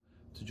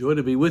It's a joy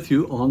to be with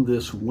you on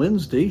this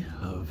Wednesday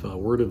of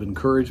Word of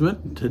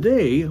Encouragement.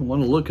 Today, I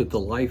want to look at the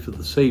life of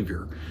the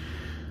Savior.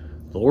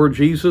 The Lord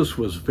Jesus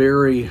was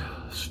very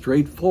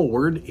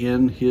straightforward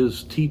in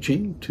his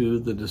teaching to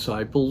the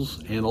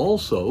disciples and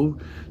also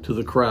to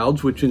the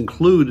crowds, which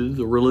included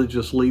the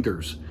religious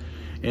leaders.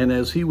 And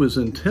as he was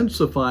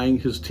intensifying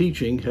his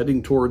teaching,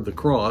 heading toward the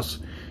cross,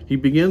 he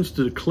begins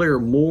to declare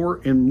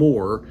more and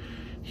more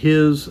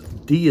his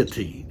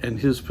deity and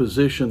his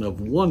position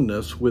of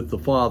oneness with the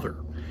Father.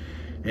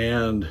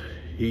 And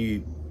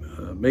he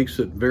makes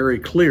it very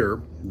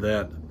clear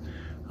that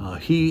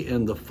he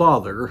and the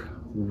Father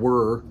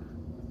were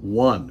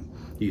one.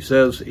 He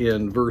says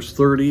in verse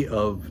 30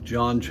 of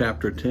John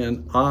chapter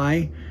 10,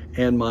 "I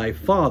and my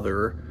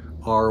Father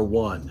are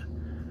one."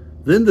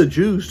 Then the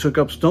Jews took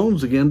up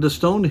stones again to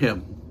stone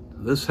him.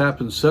 This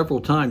happened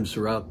several times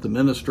throughout the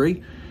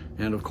ministry.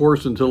 And of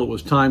course, until it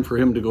was time for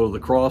him to go to the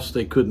cross,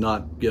 they could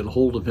not get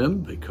hold of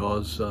him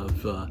because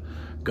of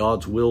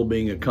God's will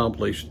being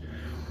accomplished.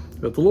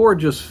 But the Lord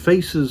just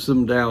faces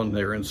them down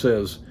there and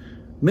says,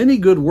 "Many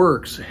good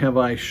works have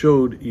I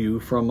showed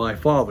you from my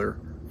Father.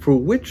 For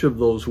which of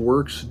those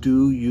works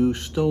do you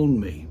stone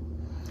me?"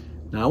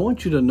 Now I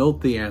want you to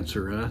note the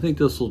answer, and I think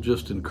this will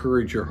just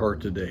encourage your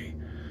heart today.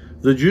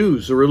 The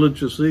Jews, the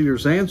religious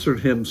leaders,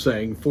 answered him,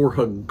 saying, "For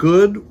a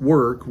good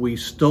work we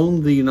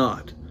stone thee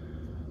not,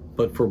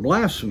 but for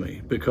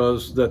blasphemy,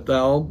 because that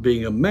thou,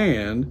 being a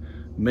man,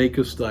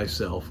 makest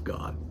thyself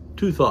God."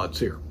 Two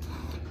thoughts here.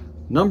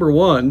 Number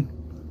one,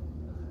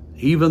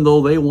 even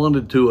though they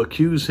wanted to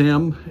accuse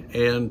him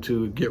and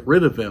to get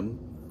rid of him,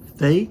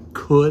 they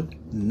could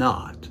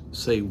not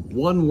say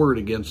one word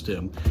against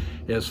him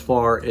as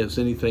far as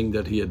anything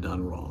that he had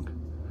done wrong.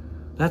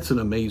 That's an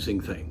amazing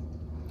thing.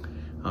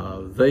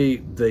 They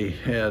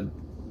had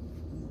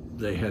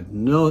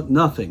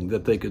nothing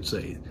that they could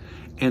say.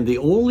 And the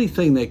only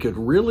thing they could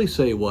really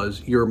say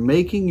was, "You're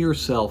making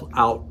yourself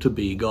out to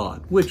be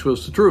God," which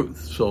was the truth.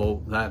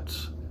 So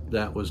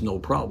that was no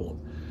problem.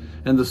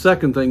 And the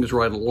second thing is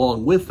right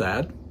along with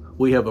that,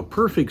 we have a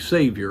perfect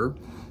Savior,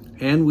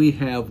 and we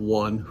have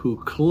one who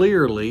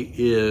clearly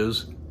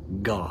is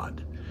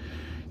God.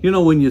 You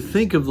know, when you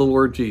think of the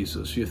Lord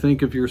Jesus, you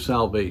think of your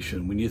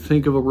salvation. When you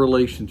think of a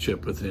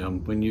relationship with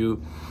him, when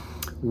you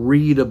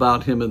read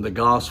about him in the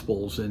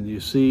Gospels and you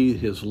see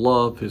his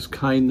love, his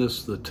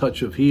kindness, the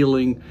touch of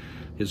healing,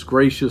 his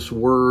gracious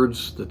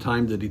words, the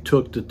time that he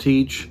took to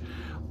teach,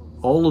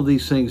 all of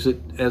these things, that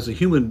as a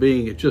human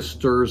being, it just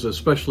stirs,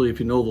 especially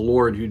if you know the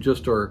Lord, you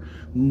just are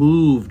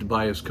moved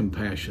by his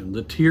compassion.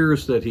 The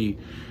tears that he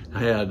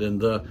had and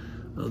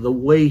the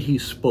way he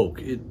spoke,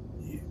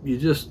 you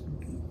just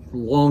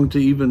long to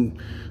even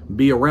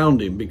be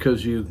around him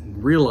because you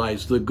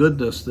realize the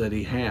goodness that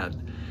he had.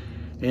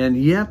 And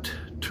yet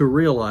to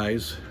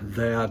realize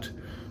that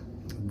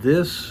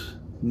this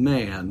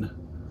man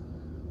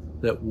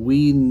that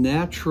we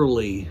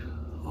naturally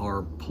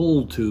are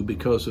pulled to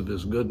because of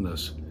his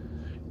goodness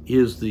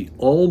is the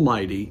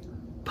almighty,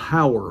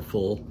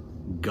 powerful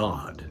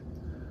God.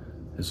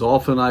 As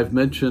often I've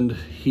mentioned,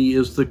 he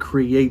is the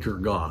creator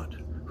God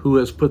who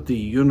has put the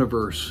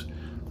universe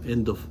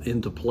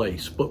into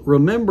place. But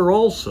remember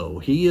also,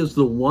 he is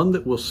the one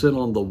that will sit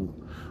on the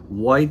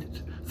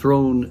white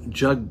throne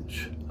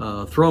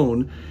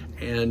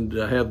and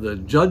have the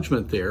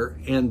judgment there.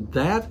 And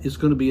that is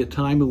going to be a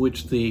time in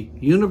which the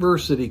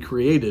universe that he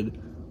created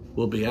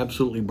will be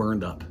absolutely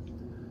burned up.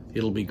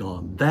 It'll be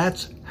gone.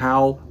 That's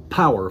how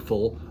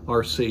powerful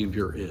our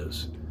Savior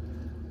is.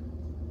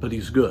 But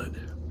he's good.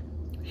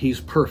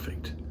 He's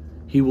perfect.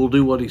 He will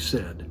do what he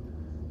said.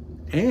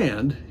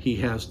 And he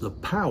has the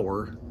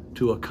power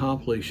to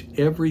accomplish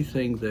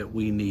everything that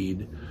we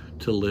need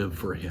to live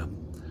for him.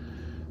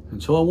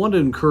 And so I want to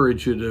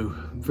encourage you to,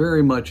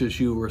 very much as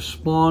you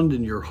respond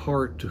in your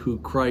heart to who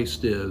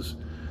Christ is,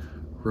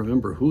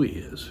 remember who he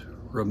is.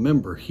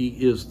 Remember, he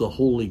is the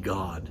holy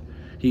God.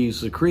 He's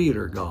the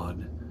creator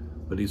God,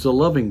 but he's a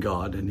loving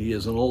God, and he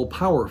is an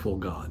all-powerful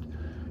God.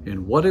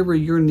 And whatever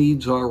your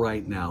needs are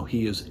right now,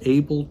 he is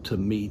able to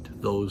meet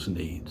those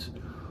needs.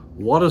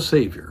 What a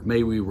Savior.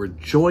 May we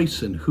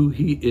rejoice in who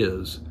he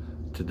is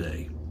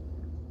today.